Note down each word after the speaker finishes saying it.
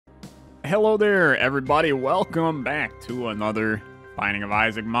Hello there, everybody. Welcome back to another Binding of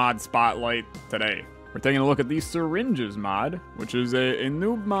Isaac mod spotlight. Today, we're taking a look at the Syringes mod, which is a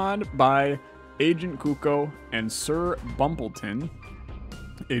noob mod by AgentCucco and Sir Bumpleton.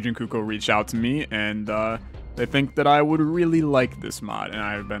 AgentCucco reached out to me, and they think that I would really like this mod, and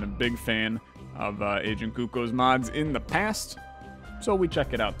I've been a big fan of AgentCucco's mods in the past, so we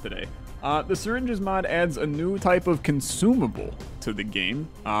check it out today. The Syringes mod adds a new type of consumable to the game,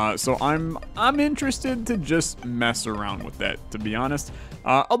 so I'm interested to just mess around with that, to be honest.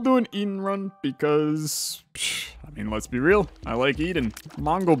 I'll do an eating run because, I mean, let's be real, I like eating.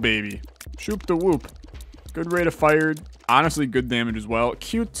 Mongo baby, shoop the whoop, good rate of fire, honestly good damage as well.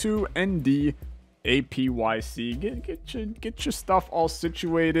 Q2 ND APYC, get your stuff all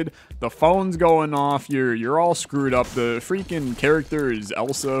situated. The phone's going off. You're all screwed up. The freaking character is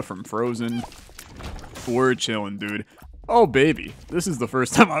Elsa from Frozen. We're chilling, dude. Oh baby, this is the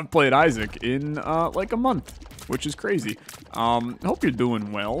first time I've played Isaac in like a month, which is crazy. Hope you're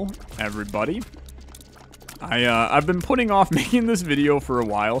doing well, everybody. I've been putting off making this video for a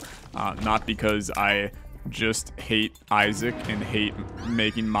while, not because I just hate Isaac and hate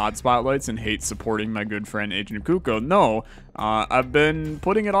making mod spotlights and hate supporting my good friend AgentCucco. No, I've been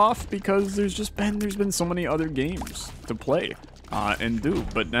putting it off because there's been so many other games to play and do.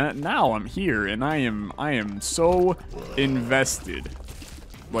 But now I'm here and I am so invested,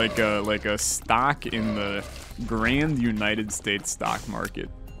 like a stock in the grand United States stock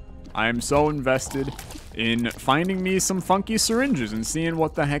market. I am so invested in finding me some funky syringes and seeing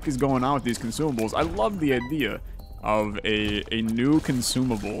what the heck is going on with these consumables. I love the idea of a new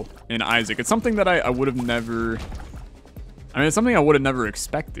consumable in Isaac. It's something that I would have never... I mean, it's something I would have never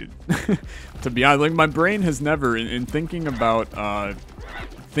expected, to be honest. Like, my brain has never, in thinking about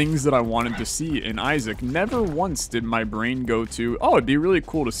things that I wanted to see in Isaac, never once did my brain go to, oh, it'd be really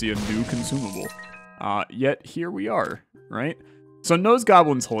cool to see a new consumable. Yet, here we are, right? So Nose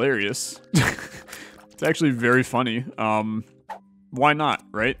Goblin's hilarious. It's actually very funny. Why not,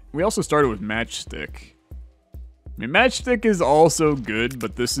 right? We also started with Matchstick. I mean, Matchstick is also good,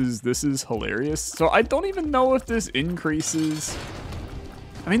 but this is hilarious. So I don't even know if this increases...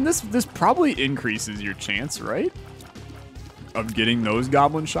 I mean, this probably increases your chance, right? Of getting Nose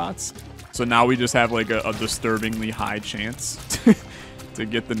Goblin shots. So now we just have like a disturbingly high chance to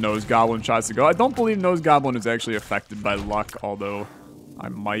get the Nose Goblin shots to go. I don't believe Nose Goblin is actually affected by luck, although I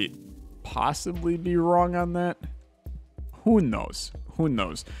might possibly be wrong on that. Who knows? Who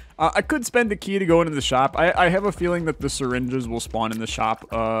knows? I could spend the key to go into the shop. I have a feeling that the syringes will spawn in the shop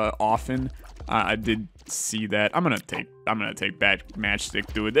often. I did see that. I'm gonna take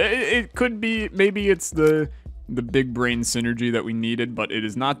Matchstick, dude. It could be, maybe it's the big brain synergy that we needed, but it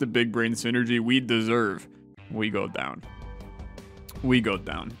is not the big brain synergy we deserve. We go down. We go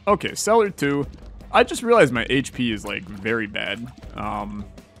down. Okay, Cellar 2. I just realized my HP is, like, very bad.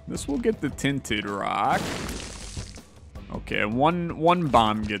 This will get the Tinted Rock. Okay, one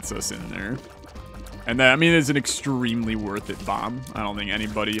bomb gets us in there. And that, I mean, it's an extremely worth it bomb. I don't think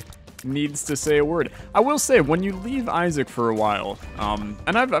anybody needs to say a word. I will say, when you leave Isaac for a while,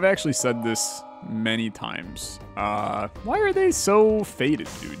 and I've actually said this many times, why are they so faded,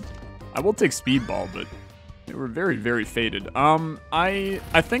 dude? I will take Speedball, but... they were very, very faded. I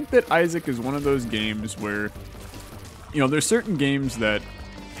think that Isaac is one of those games where, you know, there's certain games that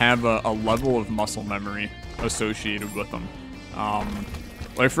have a level of muscle memory associated with them.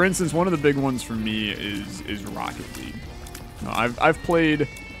 Like, for instance, one of the big ones for me is Rocket League. You know, I've played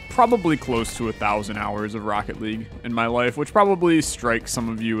probably close to 1,000 hours of Rocket League in my life, which probably strikes some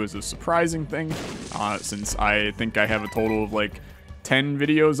of you as a surprising thing, since I think I have a total of, like, 10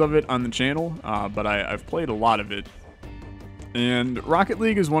 videos of it on the channel, but I've played a lot of it. And Rocket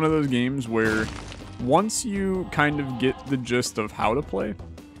League is one of those games where once you kind of get the gist of how to play,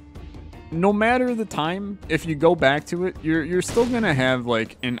 no matter the time, if you go back to it, you're still gonna have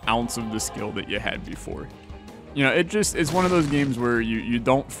like an ounce of the skill that you had before. You know, it's one of those games where you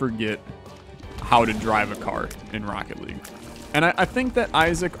don't forget how to drive a car in Rocket League. And I think that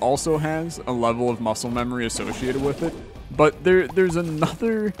Isaac also has a level of muscle memory associated with it. But there's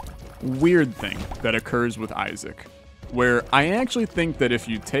another weird thing that occurs with Isaac, where I actually think that if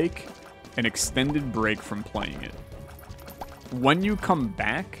you take an extended break from playing it, when you come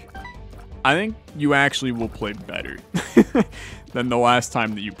back, I think you actually will play better than the last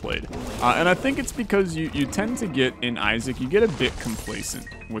time that you played. And I think it's because you tend to get, in Isaac, you get a bit complacent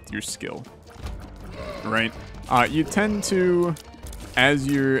with your skill, right? You tend to... as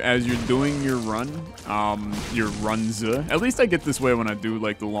you're doing your run, your runs, at least I get this way when I do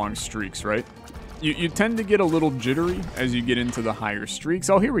like the long streaks, right? You tend to get a little jittery as you get into the higher streaks.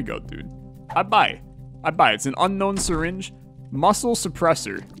 Oh, here we go, dude. I buy. It's an unknown syringe. Muscle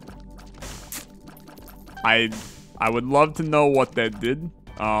suppressor. I would love to know what that did.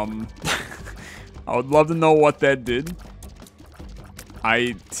 I would love to know what that did.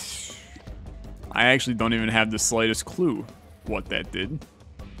 I actually don't even have the slightest clue what that did.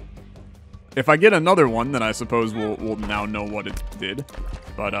 If I get another one, then I suppose we'll now know what it did.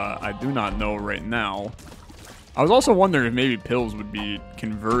 But I do not know right now. I was also wondering if maybe pills would be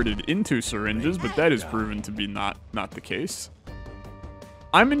converted into syringes, but that is proven to be not the case.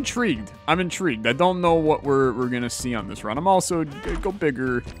 I'm intrigued. I don't know what we're gonna see on this run. I'm also go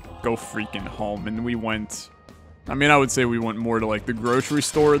bigger, go freaking home, and we went. I mean, I would say we went more to like the grocery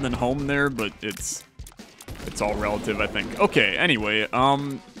store than home there, but it's all relative, I think. Okay. Anyway,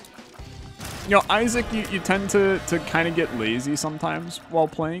 you know, Isaac, you tend to kind of get lazy sometimes while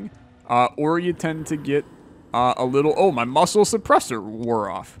playing, or you tend to get a little. Oh, my muscle suppressor wore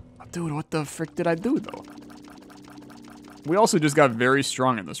off. Dude, what the frick did I do though? We also just got very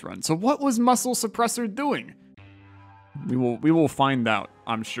strong in this run. So what was muscle suppressor doing? We will find out,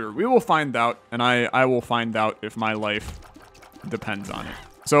 I'm sure. We will find out, and I will find out if my life depends on it.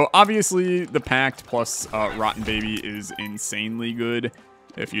 So obviously the Pact plus Rotten Baby is insanely good.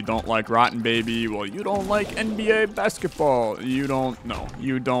 If you don't like Rotten Baby, well, you don't like NBA basketball. You don't know.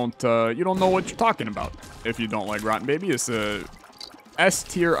 You don't know what you're talking about. If you don't like Rotten Baby, it's a S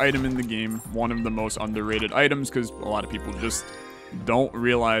tier item in the game, one of the most underrated items because a lot of people just don't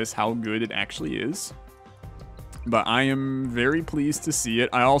realize how good it actually is. But I am very pleased to see it.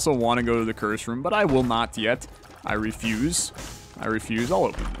 I also want to go to the curse room, but I will not yet. I refuse. I'll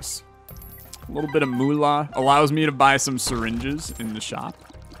open this. A little bit of moolah allows me to buy some syringes in the shop.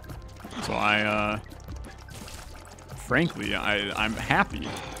 So frankly, I'm happy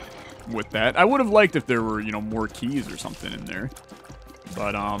with that. I would have liked if there were, you know, more keys or something in there.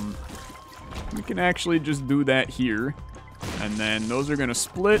 But, we can actually just do that here. And then those are gonna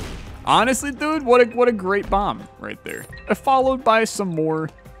split. Honestly, dude, what a great bomb right there. Followed by some more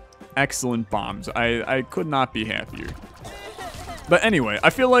excellent bombs. I could not be happier. But anyway, I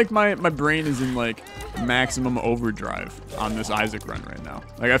feel like my brain is in, like, maximum overdrive on this Isaac run right now.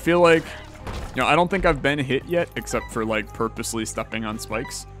 Like, I feel like, you know, I don't think I've been hit yet, except for, like, purposely stepping on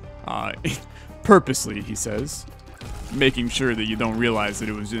spikes. Purposely, he says. Making sure that you don't realize that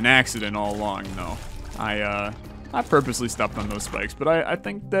it was an accident all along. No, I purposely stepped on those spikes, but I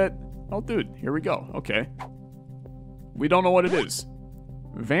think that, oh dude, here we go. Okay, we don't know what it is.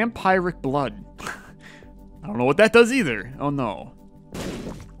 Vampiric blood. I don't know what that does either. Oh no,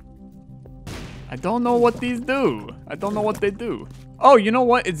 I don't know what these do. I don't know what they do. Oh, you know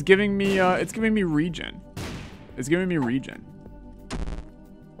what? It's giving me regen. It's giving me regen.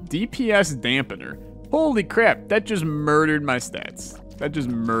 DPS dampener. Holy crap, that just murdered my stats.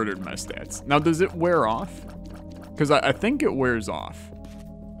 Now, does it wear off? Because I think it wears off.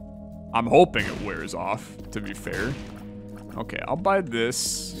 I'm hoping it wears off, to be fair. Okay, I'll buy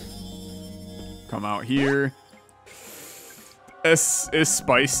this. Come out here. It's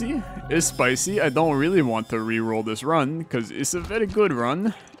spicy. It's spicy. I don't really want to re-roll this run, because it's a very good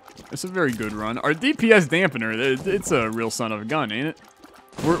run. It's a very good run. Our DPS dampener, it's a real son of a gun, ain't it?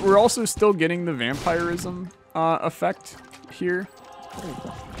 We're also still getting the vampirism effect here.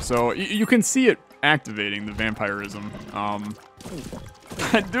 So you can see it activating the vampirism.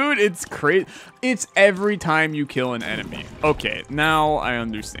 Dude, it's crazy. It's every time you kill an enemy. Okay, now I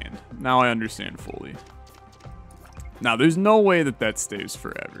understand. Now I understand fully. Now, there's no way that stays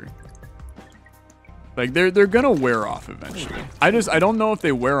forever. Like, they're gonna wear off eventually. I don't know if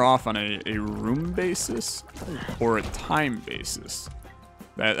they wear off on a room basis or a time basis.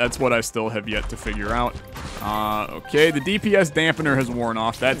 That's what I still have yet to figure out. Okay, the DPS dampener has worn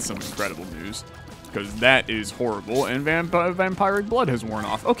off. That's some incredible news, because that is horrible. And vampiric blood has worn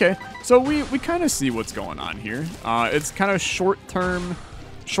off. Okay, so we kind of see what's going on here. It's kind of short-term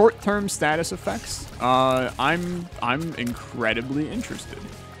status effects. I'm incredibly interested.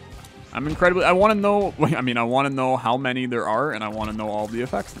 I want to know. I mean, I want to know how many there are, and I want to know all the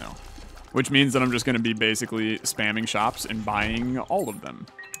effects now. Which means that I'm just going to be basically spamming shops and buying all of them.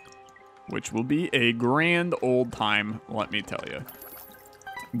 Which will be a grand old time, let me tell you.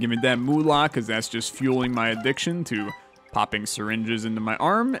 Give me that moolah, because that's just fueling my addiction to popping syringes into my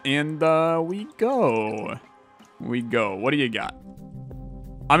arm. And we go. What do you got?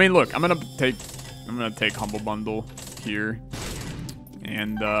 I mean, look, I'm gonna take Humble Bundle here.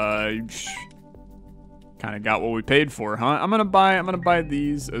 And kind of got what we paid for, huh? I'm gonna buy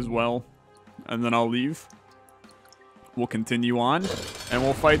these as well. And then I'll leave. We'll continue on, and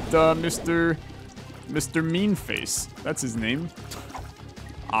we'll fight Mr. Mr. Meanface. That's his name.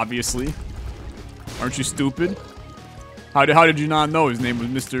 Obviously. Aren't you stupid? How did you not know his name was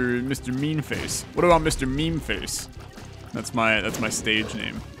Mr. Meanface? What about Mr. Memeface? That's my stage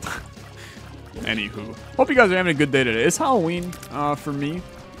name. Anywho, hope you guys are having a good day today. It's Halloween for me.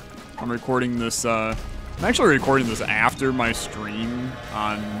 I'm recording this. I'm actually recording this after my stream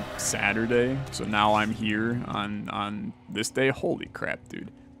on Saturday, so now I'm here on this day. Holy crap,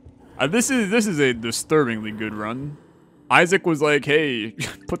 dude! This is a disturbingly good run. Isaac was like, "Hey,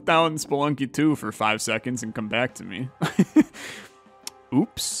 put down Spelunky 2 for 5 seconds and come back to me."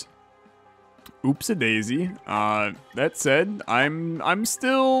 Oops. Oops-a-daisy. That said, I'm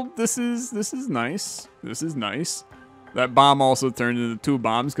still. This is nice. This is nice. That bomb also turned into 2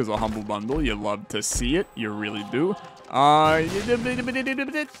 bombs because of Humble Bundle. You love to see it. You really do.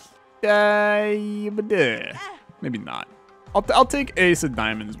 Maybe not. I'll take Ace of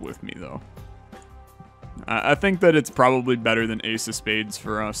Diamonds with me though. I think that it's probably better than Ace of Spades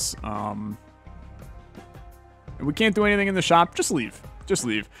for us. We can't do anything in the shop. Just leave. Just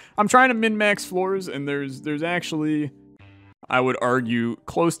leave. I'm trying to min-max floors, and there's actually, I would argue,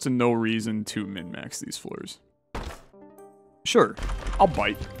 close to no reason to min-max these floors. Sure, I'll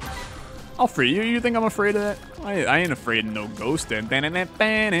bite. I'll free you. You think I'm afraid of that? I ain't afraid of no ghost.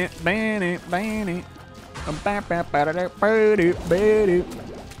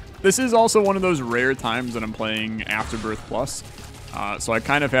 This is also one of those rare times that I'm playing Afterbirth Plus, so I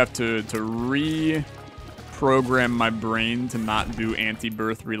kind of have to reprogram my brain to not do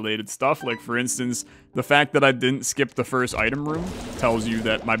anti-birth related stuff. Like, for instance, the fact that I didn't skip the first item room tells you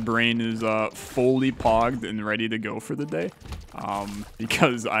that my brain is fully pogged and ready to go for the day,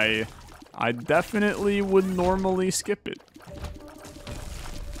 because I definitely would normally skip it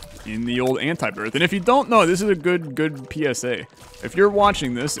in the old anti-birth. And if you don't know, this is a good PSA. If you're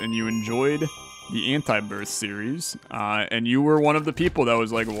watching this and you enjoyed the anti-birth series, and you were one of the people that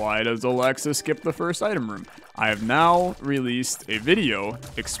was like, why does Olexa skip the first item room? I have now released a video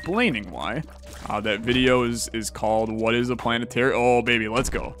explaining why. That video is called What is a Planetary? Oh, baby, let's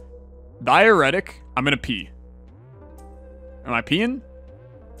go. Diuretic. I'm gonna pee. Am I peeing?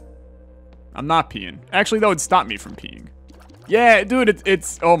 I'm not peeing. Actually, that would stop me from peeing. Yeah, dude,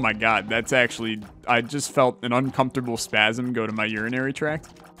 it's oh my god, that's actually, I just felt an uncomfortable spasm go to my urinary tract.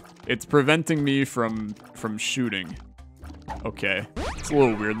 It's preventing me from shooting. Okay, it's a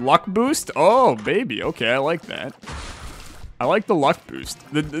little weird. Luck boost? Oh, baby, okay, I like that. I like the luck boost.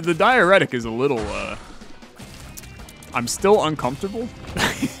 The diuretic is a little, I'm still uncomfortable.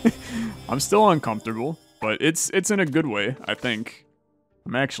 I'm still uncomfortable, but it's in a good way, I think.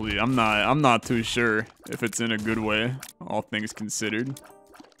 I'm not too sure if it's in a good way, all things considered.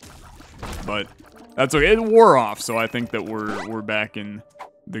 But that's okay. It wore off, so I think that we're back in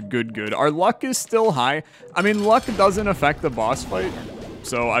the good. Our luck is still high. I mean, luck doesn't affect the boss fight,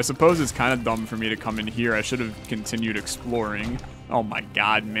 so I suppose it's kind of dumb for me to come in here. I should have continued exploring. Oh my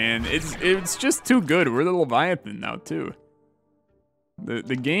god, man. It's just too good. We're the Leviathan now, too.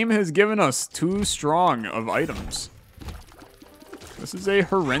 The game has given us too strong of items. This is a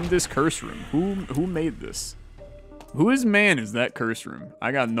horrendous curse room. Who made this? Whose man is that curse room?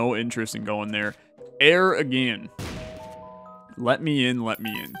 I got no interest in going there. Air again. Let me in, let me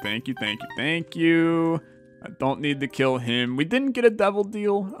in. Thank you, thank you, thank you. I don't need to kill him. We didn't get a devil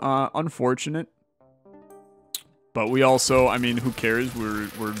deal. Unfortunate. But we also, I mean, who cares? We're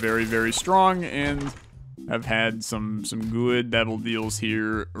very, very strong and have had some good devil deals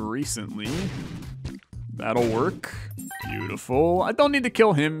here recently. That'll work. Beautiful. I don't need to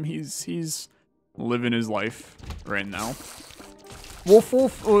kill him. He's living his life right now. We'll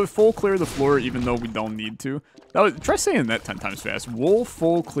full clear the floor even though we don't need to. Try saying that 10 times fast. We'll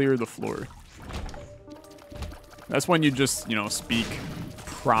full clear the floor. That's when you just, you know, speak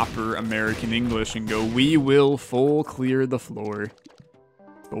proper American English and go, we will full clear the floor.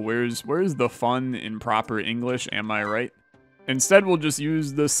 But where's the fun in proper English, am I right? Instead, we'll just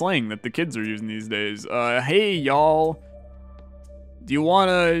use the slang that the kids are using these days. Hey, y'all. Do you want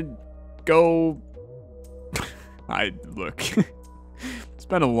to go... Look. It's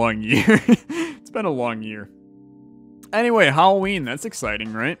been a long year. It's been a long year. Anyway, Halloween. That's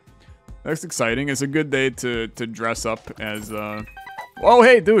exciting, right? That's exciting. It's a good day to dress up as... Oh,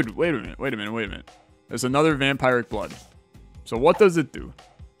 hey, dude. Wait a minute. There's another vampiric blood. So what does it do?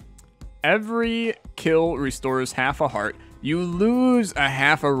 Every kill restores half a heart. You lose a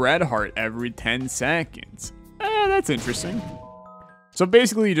half a red heart every 10 seconds. That's interesting. So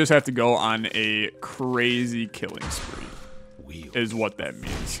basically, you just have to go on a crazy killing spree, is what that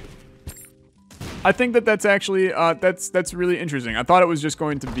means. I think that that's actually, that's really interesting. I thought it was just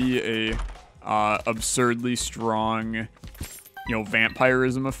going to be absurdly strong, you know,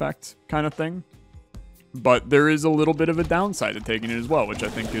 vampirism effect kind of thing. But there is a little bit of a downside to taking it as well, which I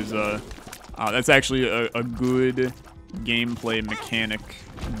think is that's actually a good gameplay mechanic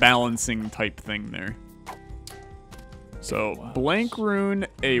balancing type thing there. So blank rune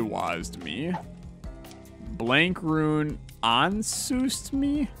AWAS'd me. Blank rune Ansused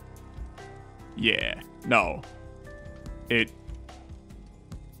me? Yeah. No. It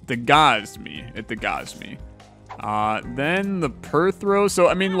degazed me. It degazed me. Then the Perthrow. So,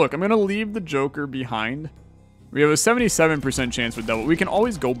 I mean, look, I'm going to leave the Joker behind. We have a 77% chance with Devil. We can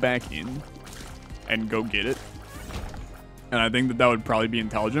always go back in and go get it. And I think that that would probably be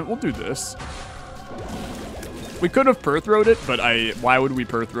intelligent. We'll do this. We could have Perthrowed it, but why would we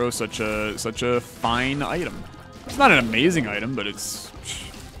Perthrow such a fine item? It's not an amazing item, but it's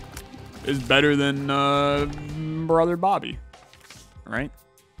better than Brother Bobby, right?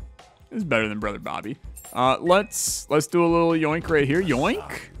 It's better than Brother Bobby. Let's do a little yoink right here.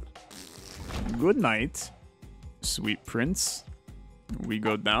 Yoink. Good night, sweet prince. We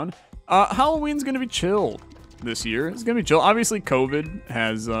go down. Halloween's gonna be chill this year. It's gonna be chill. Obviously, COVID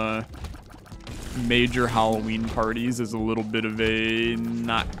has major Halloween parties is a little bit of a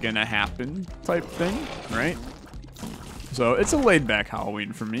not gonna happen type thing, right? So it's a laid back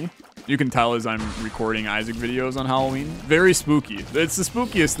Halloween for me. You can tell as I'm recording Isaac videos on Halloween. Very spooky. It's the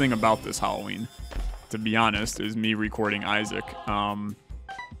spookiest thing about this Halloween, to be honest, is me recording Isaac.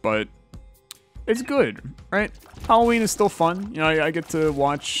 But it's good, right? Halloween is still fun. You know, I get to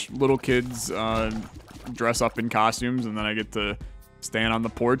watch little kids dress up in costumes, and then I get to stand on the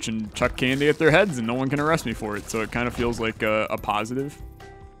porch and chuck candy at their heads, and no one can arrest me for it. So it kind of feels like a positive.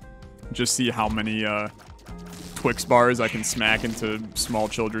 Just see how many Twix bars I can smack into small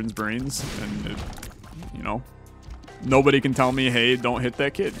children's brains, and you know, nobody can tell me, hey, don't hit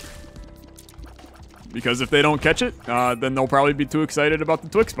that kid. Because if they don't catch it, then they'll probably be too excited about the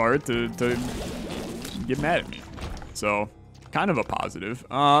Twix bar to get mad at me. So, kind of a positive.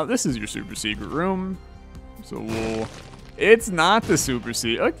 This is your super secret room. So we'll... It's not the super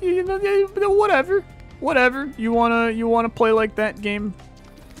secret. Okay, you know, whatever. Whatever. You wanna play like that game?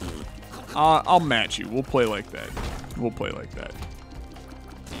 I'll match you. We'll play like that. We'll play like that.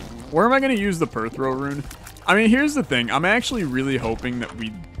 Where am I gonna use the Perthrow rune? I mean, here's the thing. I'm actually really hoping that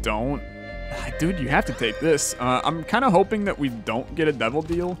we don't... Dude, you have to take this. I'm kind of hoping that we don't get a Devil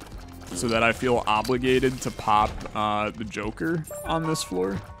Deal so that I feel obligated to pop the Joker on this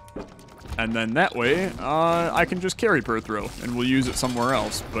floor. And then that way, I can just carry Perthrow and we'll use it somewhere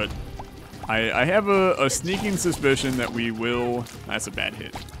else. But I have a sneaking suspicion that we will... That's a bad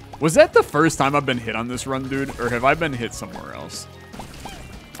hit. Was that the first time I've been hit on this run, dude? Or have I been hit somewhere else?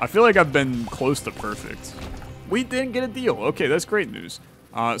 I feel like I've been close to perfect. We didn't get a deal. Okay, that's great news.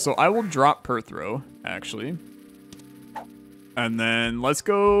 So I will drop Perthrow, actually. And then let's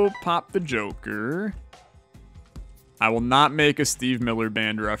go pop the Joker. I will not make a Steve Miller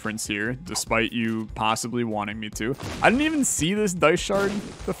Band reference here, despite you possibly wanting me to. I didn't even see this dice shard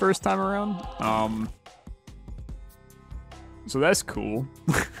the first time around. So that's cool.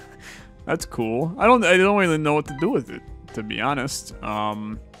 That's cool. I don't really know what to do with it, to be honest.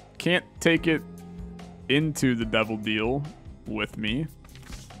 Can't take it into the Devil Deal with me.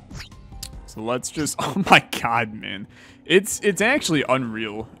 So let's just... Oh my god, man. It's actually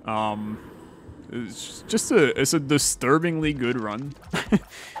unreal. It's just it's a disturbingly good run.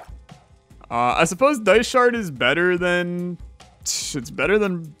 I suppose Dice Shard is better than... It's better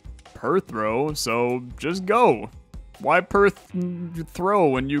than Perthrow, so just go. Why Perth throw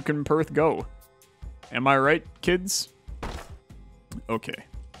when you can Perth go? Am I right, kids? Okay.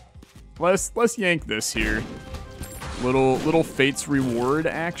 Let's yank this here. Little Fate's Reward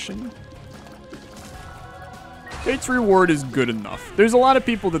action. Fate's Reward is good enough. There's a lot of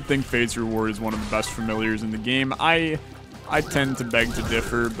people that think Fate's Reward is one of the best familiars in the game. I tend to beg to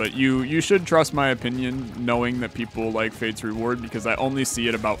differ, but you should trust my opinion knowing that people like Fate's Reward, because I only see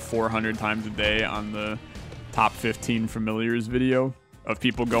it about 400 times a day on the top 15 familiars video of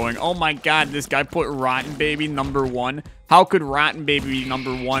people going, oh my god, this guy put Rotten Baby #1. How could Rotten Baby be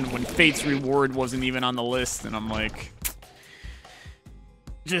 #1 when Fate's Reward wasn't even on the list? And I'm like...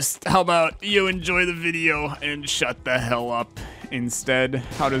 Just, how about you enjoy the video and shut the hell up instead?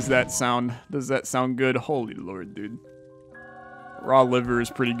 How does that sound? Does that sound good? Holy lord, dude. Raw liver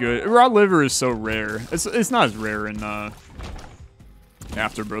is pretty good. Raw liver is so rare. It's not as rare in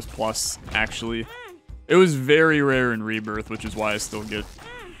Afterbirth Plus, actually. It was very rare in Rebirth, which is why I still get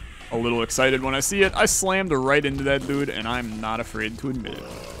a little excited when I see it. I slammed right into that dude, and I'm not afraid to admit it.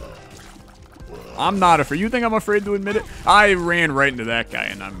 I'm not afraid. You think I'm afraid to admit it? I ran right into that guy,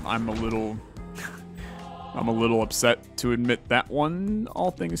 and I'm a little I'm a little upset to admit that one,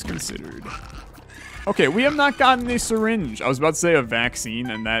 all things considered. Okay, we have not gotten a syringe. I was about to say a vaccine,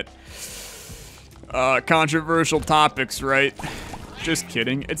 and that... controversial topics, right? Just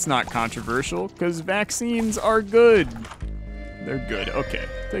kidding. It's not controversial, because vaccines are good. They're good. Okay,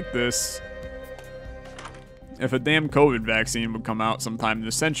 take this. If a damn COVID vaccine would come out sometime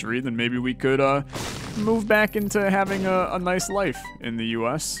this century, then maybe we could move back into having a nice life in the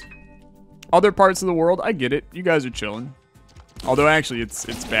US. Other parts of the world, I get it. You guys are chilling. Although actually,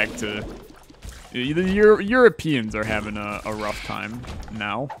 it's back to... The Europeans are having a rough time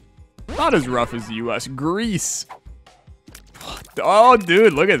now. Not as rough as the US. Greece. Oh,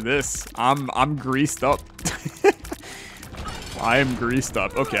 dude, look at this. I'm greased up. I am greased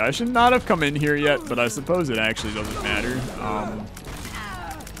up. Okay, I should not have come in here yet, but I suppose it actually doesn't matter.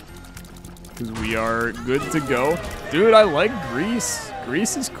 Because we are good to go. Dude, I like Greece.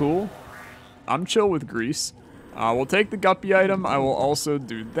 Greece is cool. I'm chill with Greece. We'll take the guppy item. I will also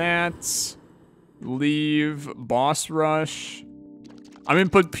do that. Leave. Boss rush. I mean,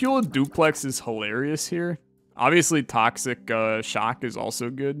 Pupilla Duplex is hilarious here. Obviously, Toxic Shock is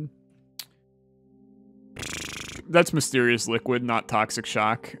also good. That's Mysterious Liquid, not Toxic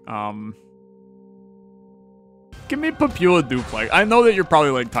Shock. Give me Pupilla Duplex. I know that you're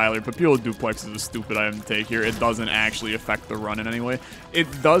probably like, Tyler, Pupilla Duplex is a stupid item to take here. It doesn't actually affect the run in any way. It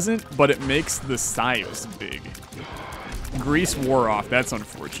doesn't, but it makes the size big. Grease wore off. That's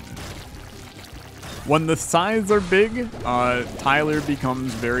unfortunate. When the sides are big, Tyler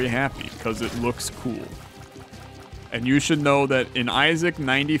becomes very happy because it looks cool. And you should know that in Isaac,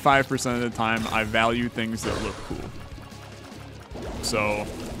 95% of the time, I value things that look cool. So,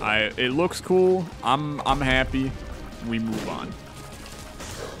 it looks cool. I'm happy. We move on.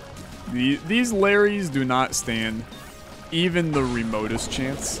 These Larrys do not stand even the remotest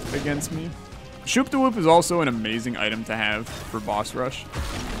chance against me. Shoop da Whoop is also an amazing item to have for boss rush,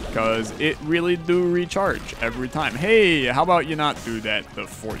 because it really do recharge every time. Hey, how about you not do that, the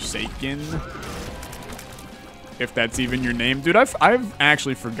Forsaken? If that's even your name. Dude, I've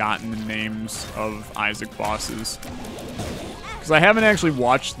actually forgotten the names of Isaac bosses. Because I haven't actually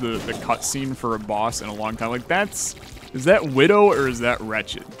watched the cutscene for a boss in a long time. Like, is that Widow or is that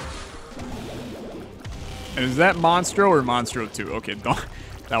Wretched? And is that Monstro or Monstro 2? Okay, don't.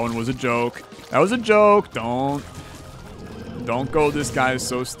 That one was a joke. That was a joke. Don't go, this guy is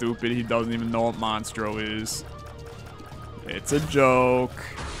so stupid. He doesn't even know what Monstro is. It's a joke.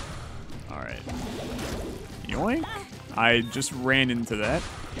 Alright. Yoink. I just ran into that.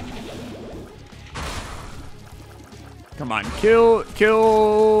 Come on,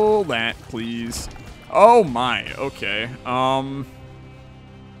 kill that, please. Oh my, okay.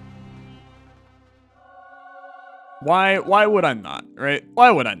 Why would I not, right?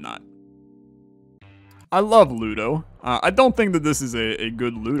 Why would I not? I love Ludo. I don't think that this is a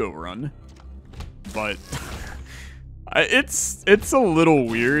good Ludo run, but it's a little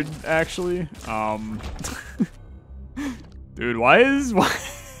weird actually. Dude, why is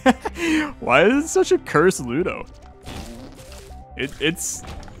it such a cursed Ludo? It's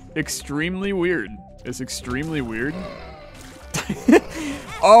extremely weird. It's extremely weird.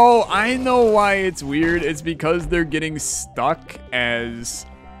 Oh, I know why it's weird. It's because they're getting stuck as...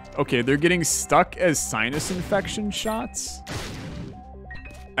 Okay, they're getting stuck as sinus infection shots.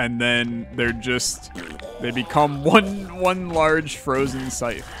 And then they become one large frozen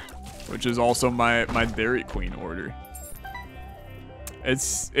scythe. Which is also my Dairy Queen order.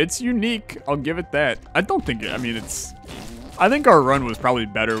 It's unique, I'll give it that. I don't think I think our run was probably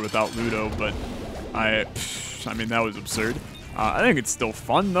better without Ludo, but I mean, that was absurd. I think it's still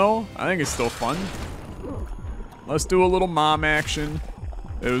fun, though. I think it's still fun. Let's do a little mom action.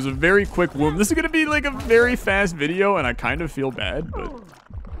 It was a very quick womb. This is going to be like a very fast video, and I kind of feel bad, but...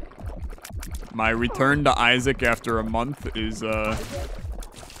 My return to Isaac after a month is, a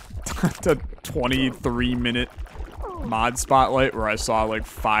 23-minute mod spotlight where I saw, like,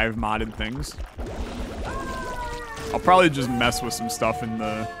 5 modded things. I'll probably just mess with some stuff in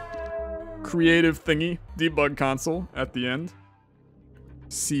the creative thingy, debug console at the end.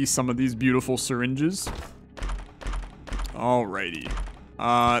 See some of these beautiful syringes. Alrighty.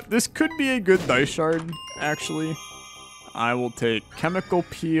 This could be a good dice shard, actually. I will take chemical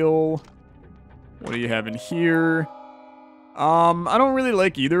peel. What do you have in here? I don't really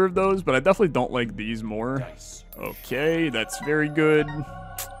like either of those, but I definitely don't like these more. Okay, that's very good.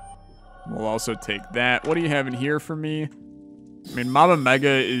 We'll also take that. What do you have in here for me? I mean, Mama Mega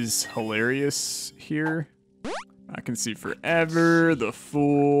is hilarious here. I can see forever, the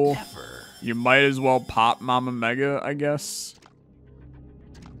Fool. You might as well pop Mama Mega, I guess.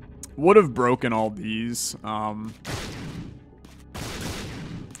 Would have broken all these. I mean,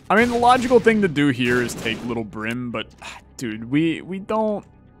 the logical thing to do here is take Little Brim, but dude, we don't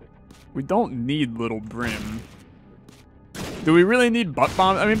need Little Brim. Do we really need Butt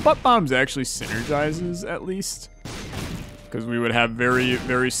Bomb? I mean, Butt Bombs actually synergizes at least, because we would have very,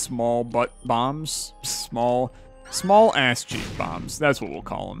 very small butt bombs, small ass cheek bombs. That's what we'll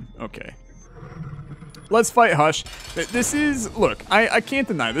call them. Okay. Let's fight Hush. This is, look, I can't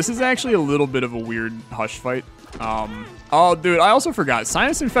deny, this is actually a little bit of a weird Hush fight. Oh, dude, I also forgot.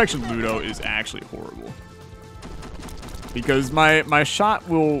 Sinus Infection Ludo is actually horrible. Because my shot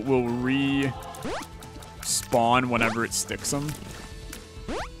will respawn whenever it sticks them.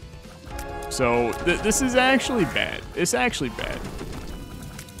 So, this is actually bad. It's actually bad.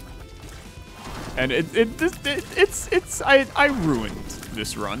 And I ruined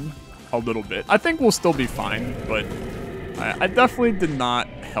this run a little bit. I think we'll still be fine, but I definitely did not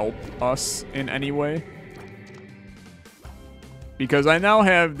help us in any way. Because I now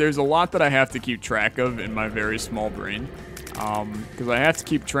have, there's a lot that I have to keep track of in my very small brain. Because I have to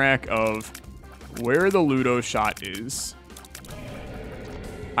keep track of where the Ludo shot is.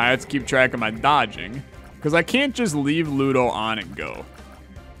 I have to keep track of my dodging. Because I can't just leave Ludo on and go.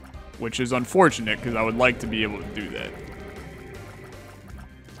 Which is unfortunate, because I would like to be able to do that.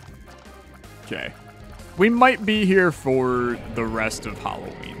 Okay. We might be here for the rest of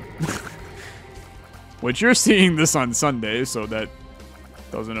Halloween. Which you're seeing this on Sunday, so that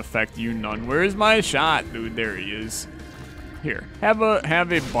doesn't affect you none. Where's my shot? Dude, there he is. Here, have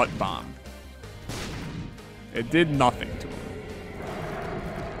a butt bomb. It did nothing to him.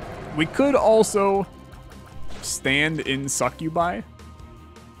 We could also stand in Succubi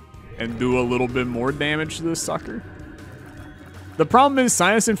and do a little bit more damage to this sucker. The problem is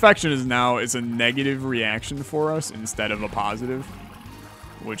Sinus Infection is now a negative reaction for us instead of a positive,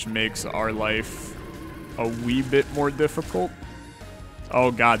 which makes our life a wee bit more difficult.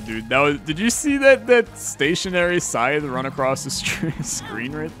 Oh god, dude, that was, did you see that stationary scythe run across the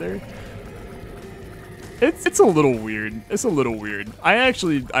screen right there? It's a little weird. It's a little weird. I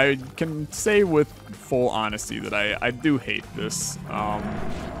can say with full honesty that I do hate this. I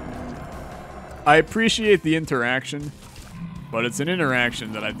appreciate the interaction, but it's an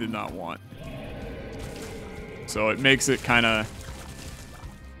interaction that I did not want. So it makes it kind of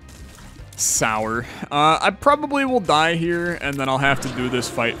sour. I probably will die here, and then I'll have to do this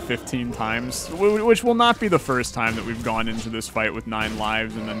fight 15 times, which will not be the first time that we've gone into this fight with 9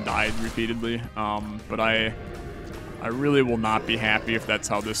 lives and then died repeatedly. But I really will not be happy if that's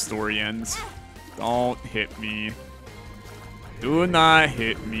how this story ends. Don't hit me. Do not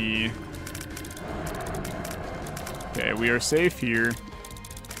hit me. Okay, we are safe here.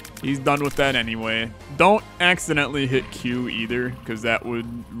 He's done with that anyway. Don't accidentally hit Q either, because that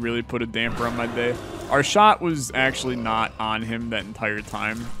would really put a damper on my day. Our shot was actually not on him that entire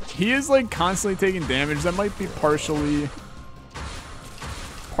time. He is like constantly taking damage. That might be partially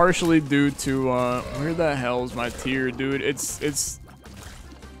due to where the hell's my tier, dude? It's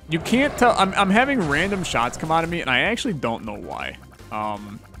you can't tell. I'm having random shots come out of me, and I actually don't know why.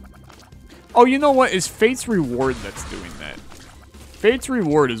 Oh, you know what? It's Fate's Reward that's doing that. Fate's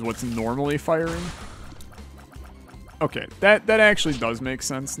Reward is what's normally firing. Okay, that actually does make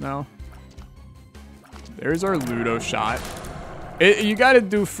sense now. There's our Ludo shot. You gotta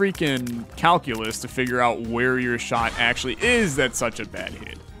do freaking calculus to figure out where your shot actually is that's such a bad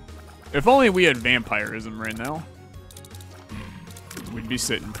hit. If only we had vampirism right now. We'd be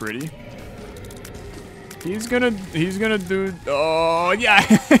sitting pretty. He's gonna do, oh yeah.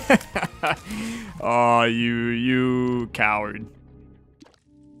 Oh, you coward.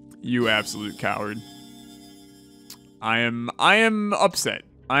 You absolute coward. I am upset.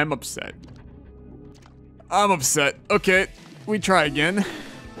 I'm upset. I'm upset. Okay, we try again.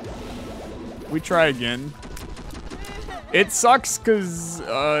 We try again. It sucks because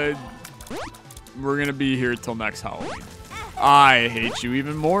we're gonna be here till next Halloween. I hate you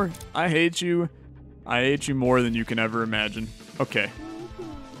even more. I hate you. I hate you more than you can ever imagine. Okay.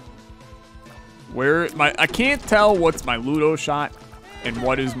 I can't tell what's my Ludo shot and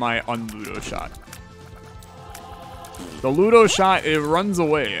what is my un-Ludo shot. The Ludo shot, it runs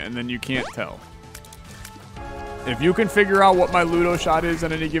away and then you can't tell. If you can figure out what my Ludo shot is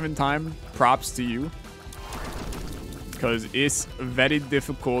at any given time, props to you. Because it's very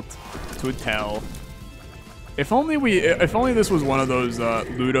difficult to tell. If only this was one of those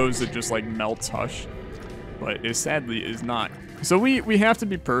Ludos that just like melts Hush. But it sadly is not. So we have to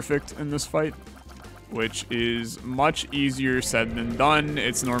be perfect in this fight, which is much easier said than done.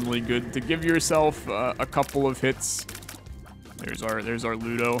 It's normally good to give yourself a couple of hits. There's our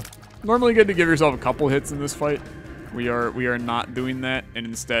Ludo. Normally good to give yourself a couple hits in this fight. We are not doing that, and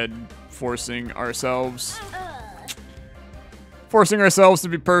instead forcing ourselves to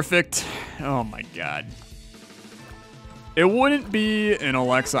be perfect. Oh my god. It wouldn't be an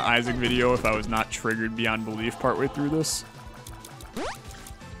Olexa Isaac video if I was not triggered beyond belief partway through this.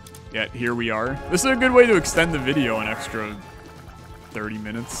 Yet here we are. This is a good way to extend the video an extra 30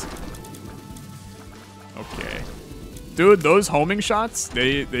 minutes. Okay. Dude, those homing shots,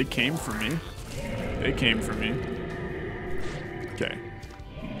 they came for me. They came for me. Okay.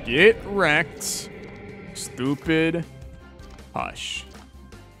 Get wrecked. Stupid Hush.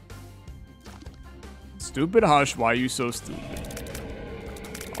 Stupid Hush, why are you so stupid?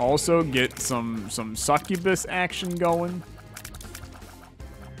 Also get some succubus action going.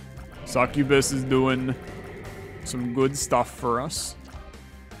 Succubus is doing some good stuff for us.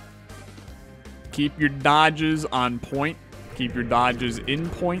 Keep your dodges on point. Keep your dodges in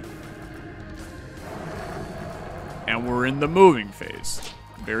point. And we're in the moving phase.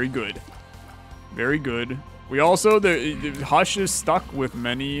 Very good. Very good. We also, the Hush is stuck with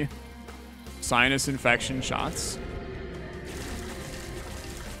many sinus infection shots.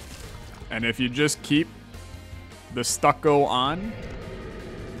 And if you just keep the stucco on.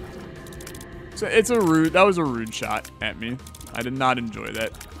 So it's a rude, that was a rude shot at me. I did not enjoy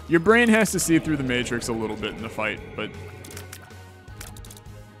that. Your brain has to see through the matrix a little bit in the fight, but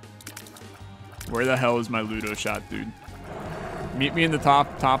where the hell is my Ludo shot, dude? Meet me in the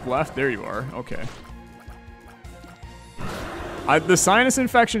top left. There you are. Okay. The sinus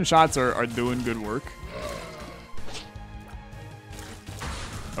infection shots are doing good work.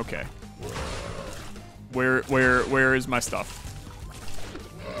 Okay. Where is my stuff?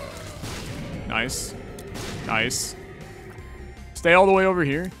 Nice. Nice. Stay all the way over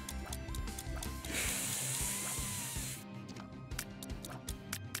here.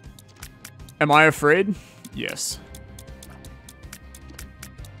 Am I afraid? Yes.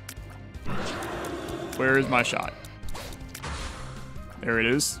 Where is my shot? There it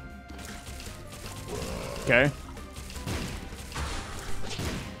is. Okay.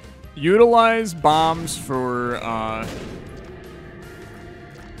 Utilize bombs for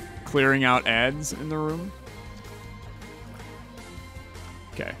clearing out ads in the room.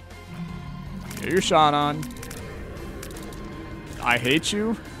 Okay. Get your shot on. I hate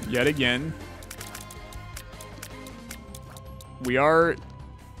you yet again. We are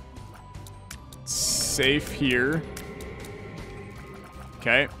safe here.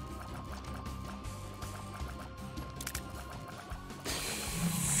 Okay.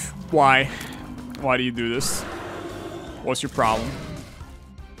 Why? Why do you do this? What's your problem?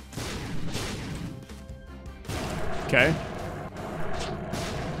 Okay.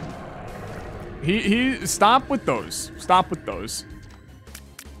 He stop with those. Stop with those.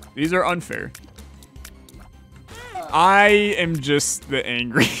 These are unfair. I am just the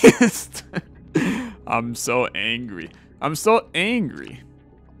angriest. I'm so angry. I'm so angry.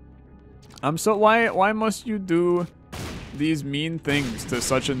 Why must you do these mean things to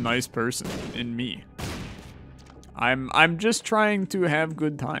such a nice person in me? I'm just trying to have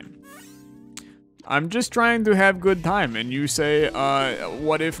good time. I'm just trying to have good time, and you say,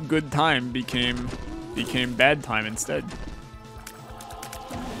 what if good time became bad time instead?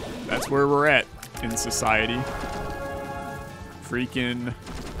 That's where we're at in society. Freaking.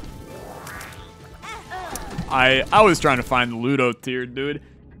 I was trying to find the Ludo tier, dude.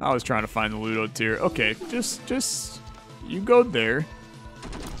 I was trying to find the Ludo tier. Okay, just you go there.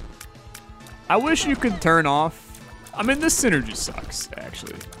 I wish you could turn off. I mean, this synergy sucks,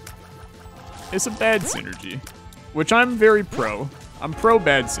 actually. It's a bad synergy, which I'm very pro. I'm pro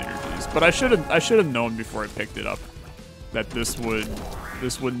bad synergies, but I should have known before I picked it up that this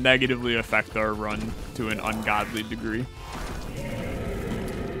would negatively affect our run to an ungodly degree.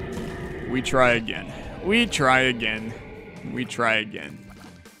 We try again. We try again. We try again.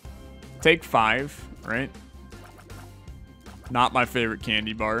 Take 5, right? Not my favorite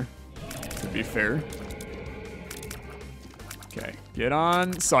candy bar, to be fair. Okay, get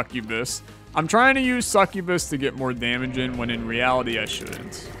on Succubus. I'm trying to use Succubus to get more damage in when in reality I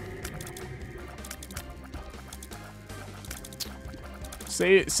shouldn't.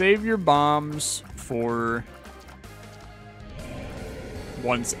 Save your bombs for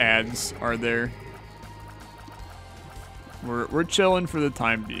once ads are there. We're chilling for the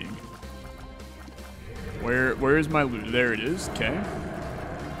time being. Where's my loot? There it is. Okay.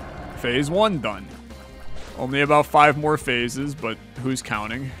 Phase 1 done. Only about 5 more phases, but who's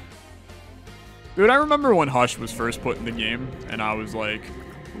counting? Dude, I remember when Hush was first put in the game, and I was like,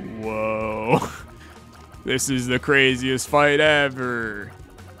 whoa. This is the craziest fight ever.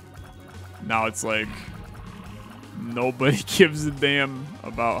 Now it's like nobody gives a damn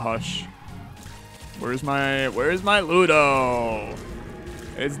about Hush. Where's my Ludo?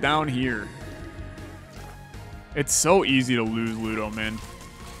 It's down here. It's so easy to lose Ludo, man.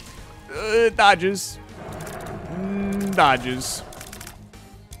 Dodges. Dodges.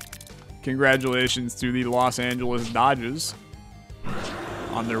 Congratulations to the Los Angeles Dodgers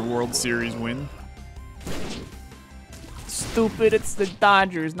on their World Series win. Stupid, it's the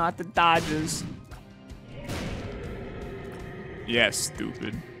Dodgers, not the Dodgers. Yes,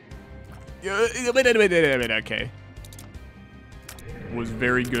 stupid. Okay. Was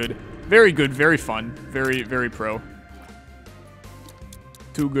very good. Very good, very fun. Very, very pro.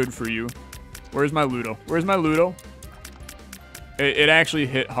 Too good for you. Where's my Ludo? Where's my Ludo? It actually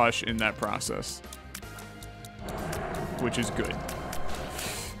hit Hush in that process. Which is good.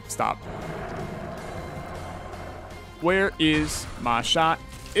 Stop. Where is my shot?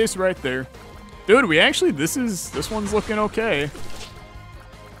 It's right there. Dude, we actually, this one's looking okay.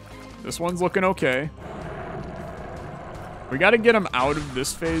 This one's looking okay. We gotta get him out of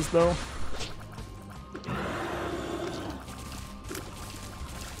this phase, though.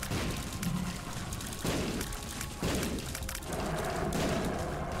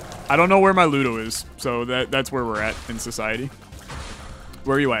 I don't know where my Ludo is, so that's where we're at in society.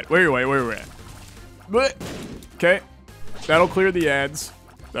 Where are you at? Where are you at? Where are we at? But, okay. That'll clear the ads.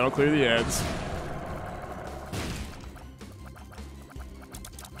 That'll clear the ads.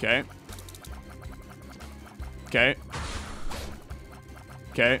 Okay. Okay.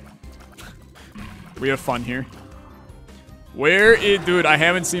 Okay. We have fun here. Where is... Dude, I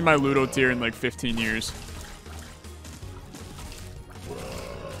haven't seen my Ludo tier in like 15 years.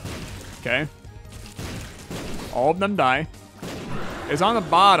 Okay. All of them die. It's on the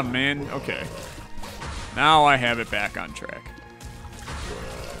bottom, man. Okay. Now I have it back on track.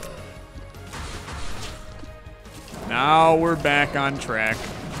 Now we're back on track.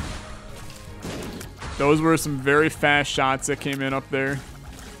 Those were some very fast shots that came in up there.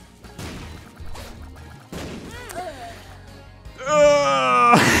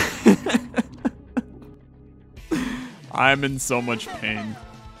 I'm in so much pain.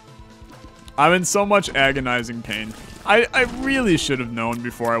 I'm in so much agonizing pain. I really should have known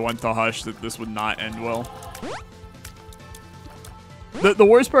before I went to Hush that this would not end well. The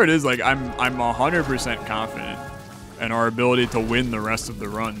worst part is, like, I'm 100% confident in our ability to win the rest of the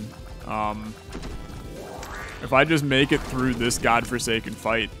run. If I just make it through this godforsaken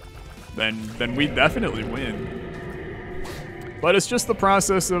fight, then we definitely win. But it's just the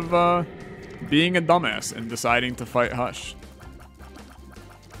process of being a dumbass and deciding to fight Hush.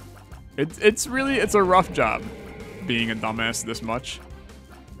 It's a rough job being a dumbass this much.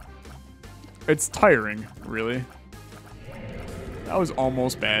 It's tiring, really. That was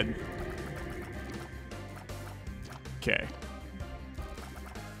almost bad. Okay.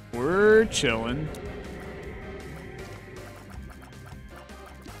 We're chilling.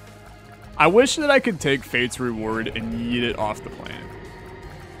 I wish that I could take Fate's Reward and yeet it off the planet.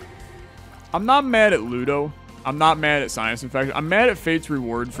 I'm not mad at Ludo. I'm not mad at Science Infection. I'm mad at Fate's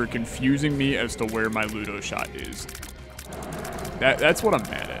Reward for confusing me as to where my Ludo shot is. That's what I'm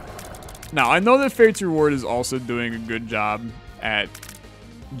mad at. Now, I know that Fate's Reward is also doing a good job at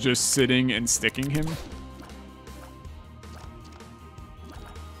just sitting and sticking him.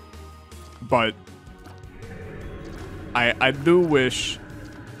 But I do wish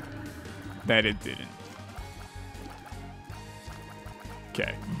that it didn't.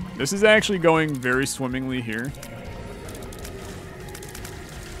 Okay. This is actually going very swimmingly here.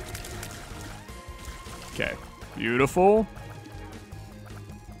 Okay. Beautiful.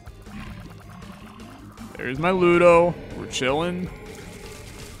 There's my Ludo. We're chilling.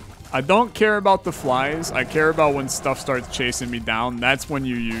 I don't care about the flies. I care about when stuff starts chasing me down. That's when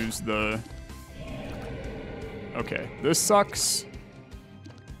you use the... Okay. This sucks.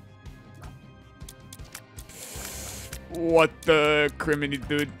 What the criminy,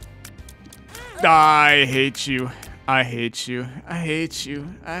 dude? I hate you. I hate you. I hate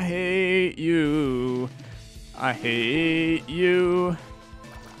you. I hate you. I hate you.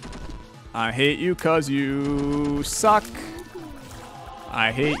 I hate you 'cause you suck.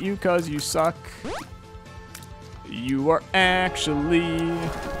 I hate you 'cause you suck. You are actually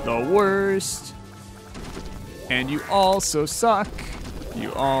the worst. And you also suck.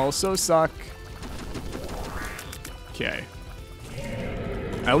 You also suck. Okay.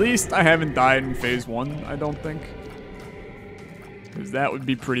 At least I haven't died in phase 1, I don't think. Because that would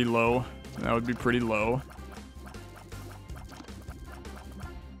be pretty low. That would be pretty low.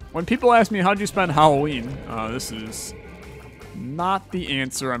 When people ask me, how'd you spend Halloween? This is not the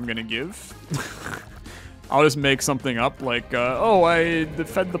answer I'm gonna give. I'll just make something up like, oh, I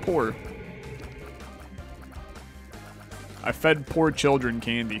fed the poor. I fed poor children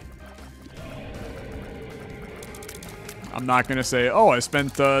candy. I'm not gonna say, oh, I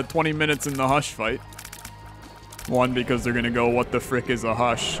spent 20 minutes in the hush fight. One, because they're gonna go, what the frick is a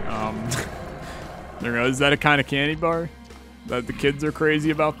hush? They're gonna, is that a kind of candy bar that the kids are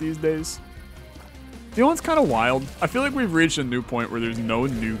crazy about these days? You know what's kind of wild? I feel like we've reached a new point where there's no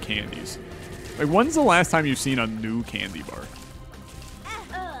new candies. Like, when's the last time you've seen a new candy bar?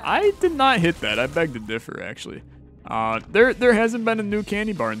 I did not hit that. I beg to differ, actually. There hasn't been a new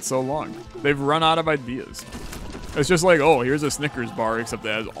candy bar in so long. They've run out of ideas. It's just like, oh, here's a Snickers bar, except it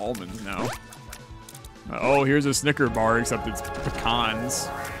has almonds now. Oh, here's a Snicker bar, except it's pecans.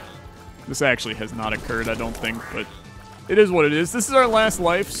 This actually has not occurred, I don't think, but it is what it is. This is our last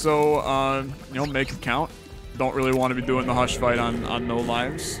life, so, you know, make it count. Don't really want to be doing the hush fight on no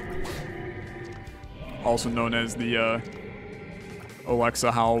lives. Also known as the,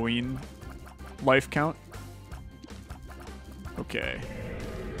 Olexa Halloween life count. Okay.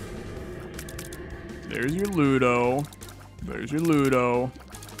 There's your Ludo. There's your Ludo.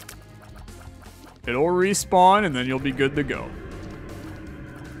 It'll respawn, and then you'll be good to go.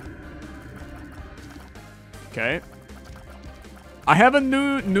 Okay. I have a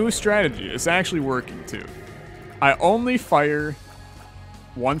new strategy. It's actually working, too. I only fire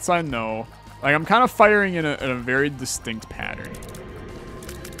once I know. Like, I'm kind of firing in a very distinct pattern.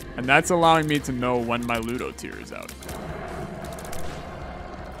 And that's allowing me to know when my Ludo tier is out.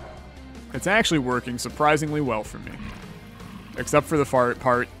 It's actually working surprisingly well for me. Except for the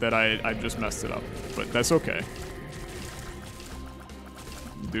part that I just messed it up. But that's okay.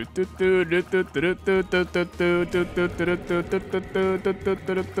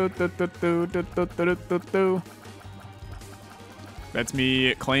 That's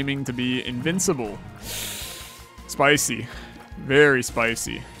me claiming to be invincible. Spicy. Very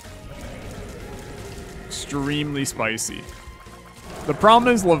spicy. Extremely spicy. The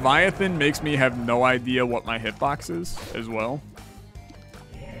problem is Leviathan makes me have no idea what my hitbox is as well.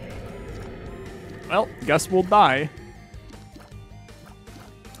 Well, guess we'll die.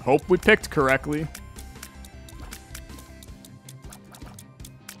 Hope we picked correctly.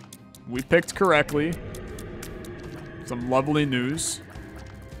 We picked correctly. Some lovely news.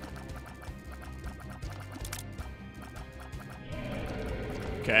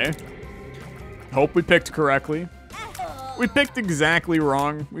 Okay. Hope we picked correctly. We picked exactly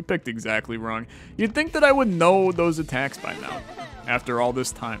wrong. We picked exactly wrong. You'd think that I would know those attacks by now, after all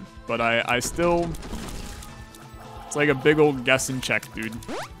this time. But I still... It's like a big old guessing check, dude.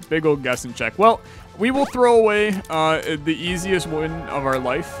 Big old guessing check. Well, we will throw away the easiest win of our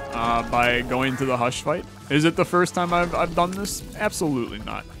life by going to the hush fight. Is it the first time I've done this? Absolutely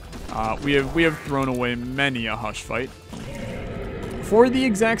not. We have thrown away many a hush fight. For the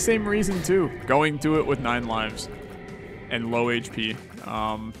exact same reason, too. Going to it with 9 lives. And low HP.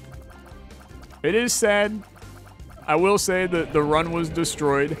 It is sad. I will say that the run was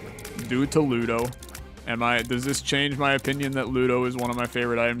destroyed due to Ludo. Does this change my opinion that Ludo is one of my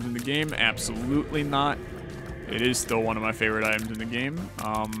favorite items in the game? Absolutely not. It is still one of my favorite items in the game.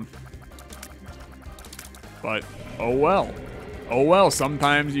 But oh well. Oh well,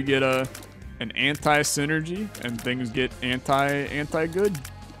 sometimes you get an anti-synergy and things get anti-good.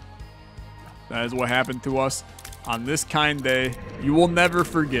 That is what happened to us. On this kind day, you will never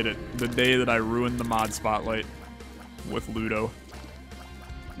forget it. The day that I ruined the mod spotlight with Ludo.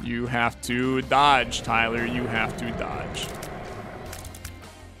 You have to dodge, Tyler. You have to dodge.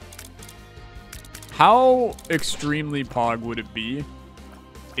 How extremely pog would it be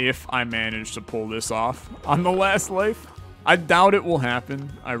if I managed to pull this off on the last life? I doubt it will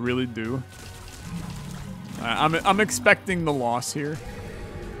happen. I really do. I'm expecting the loss here.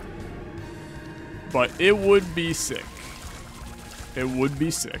 But it would be sick. It would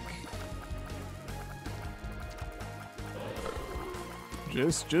be sick.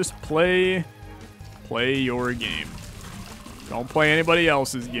 Just play your game. Don't play anybody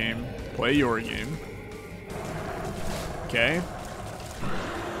else's game. Play your game. Okay.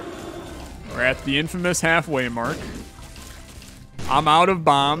 We're at the infamous halfway mark. I'm out of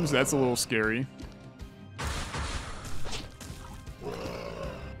bombs. That's a little scary.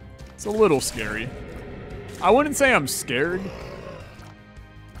 It's a little scary. I wouldn't say I'm scared,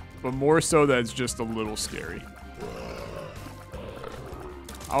 but more so that it's just a little scary.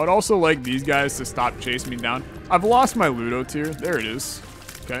 I would also like these guys to stop chasing me down. I've lost my Ludo tier. There it is.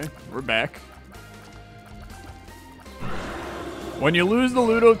 Okay, we're back. When you lose the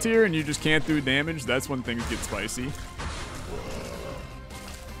Ludo tier and you just can't do damage, that's when things get spicy.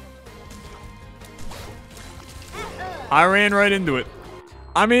 I ran right into it.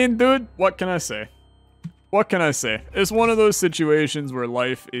 I mean, dude, what can I say? What can I say? It's one of those situations where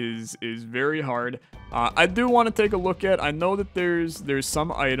life is very hard. I do want to take a look at, I know that there's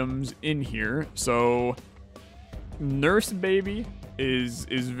some items in here. So, Nurse Baby is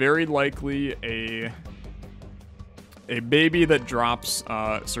very likely a baby that drops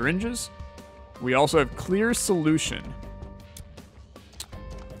syringes. We also have Clear Solution.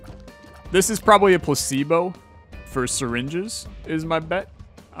 This is probably a placebo for syringes, is my bet.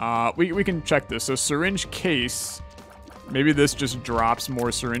 We can check this. So syringe case, maybe this just drops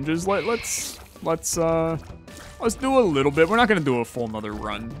more syringes. Let's do a little bit. We're not gonna do a full another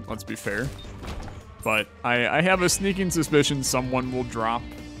run, let's be fair. But I have a sneaking suspicion someone will drop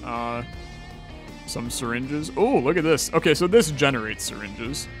some syringes. Oh, look at this. Okay, so this generates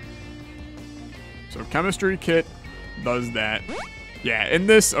syringes. So chemistry kit does that. Yeah, and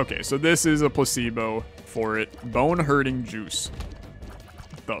this, okay, so this is a placebo for it. Bone hurting juice.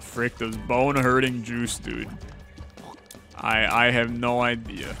 What the frick does bone hurting juice, dude? I have no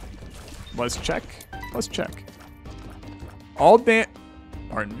idea. Let's check. Let's check. Pardon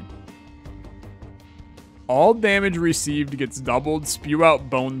me. All damage received gets doubled. Spew out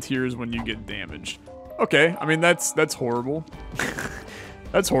bone tears when you get damaged. Okay, I mean, that's horrible.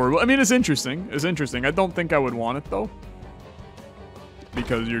 That's horrible. I mean, it's interesting. It's interesting. I don't think I would want it, though.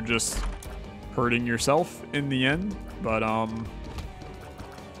 Because you're just hurting yourself in the end. But,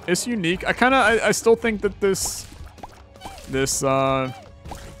 it's unique. I still think that this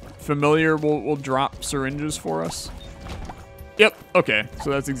familiar will drop syringes for us. Yep, okay. So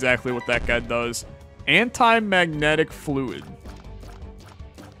that's exactly what that guy does. Anti-magnetic fluid.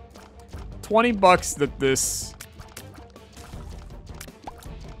 20 bucks that this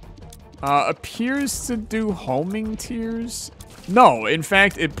appears to do homing tears. No, in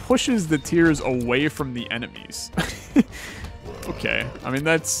fact, it pushes the tears away from the enemies. Okay, I mean,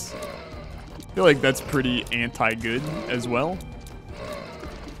 I feel like that's pretty anti-good as well.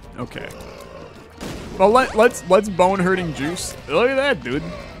 Okay. Well, let's bone hurting juice. Look at that, dude.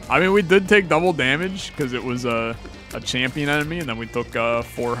 I mean, we did take double damage because it was a champion enemy, and then we took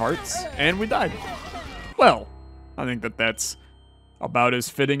 4 hearts, and we died. Well, I think that's about as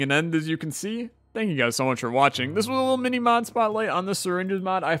fitting an end as you can see. Thank you guys so much for watching. This was a little mini mod spotlight on the syringes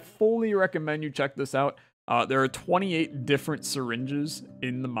mod. I fully recommend you check this out. There are 28 different syringes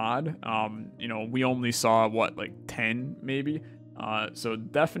in the mod. You know, we only saw, what, like 10 maybe? So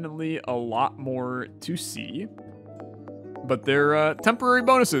definitely a lot more to see. But they're temporary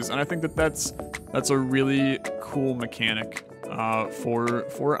bonuses, and I think that's a really cool mechanic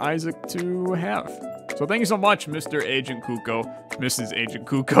for Isaac to have. So thank you so much, Mr. AgentCucco, Mrs.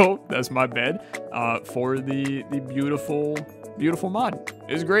 AgentCucco, that's my bad, for the beautiful mod.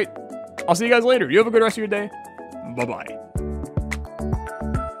 It's great. I'll see you guys later. You have a good rest of your day. Bye-bye.